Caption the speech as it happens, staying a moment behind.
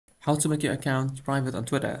How to make your account private on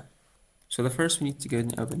Twitter. So the first we need to go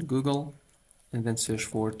and open Google and then search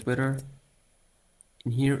for Twitter.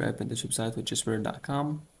 In here, open this website, which is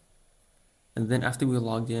twitter.com. And then after we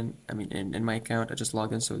logged in, in my account, I just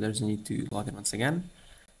logged in, so there's a need to log in once again.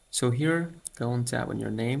 So here, go and tap on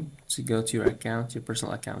your name. So go to your account, your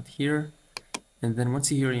personal account here. And then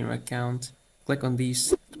once you're here in your account, click on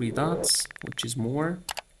these three dots, which is more,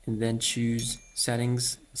 and then choose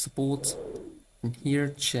settings, support. And here,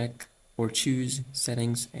 check or choose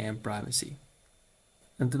settings and privacy.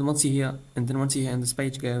 And then once you're here on this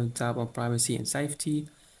page, go and tap on privacy and safety,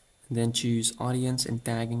 and then choose audience and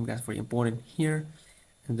tagging. That's very important here.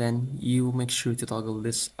 And then you make sure to toggle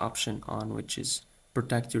this option on, which is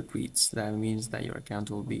protect your tweets. That means that your account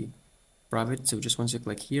will be private. So just once you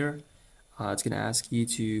click here, it's going to ask you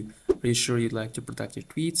to, are you sure you'd like to protect your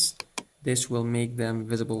tweets? This will make them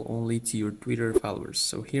visible only to your Twitter followers.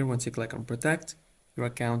 So here, once you click on protect, your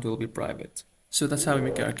account will be private. So that's how we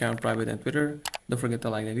make our account private on Twitter. Don't forget to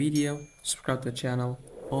like the video, subscribe to the channel.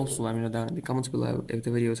 Also, let me know down in the comments below if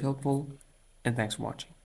the video is helpful, and thanks for watching.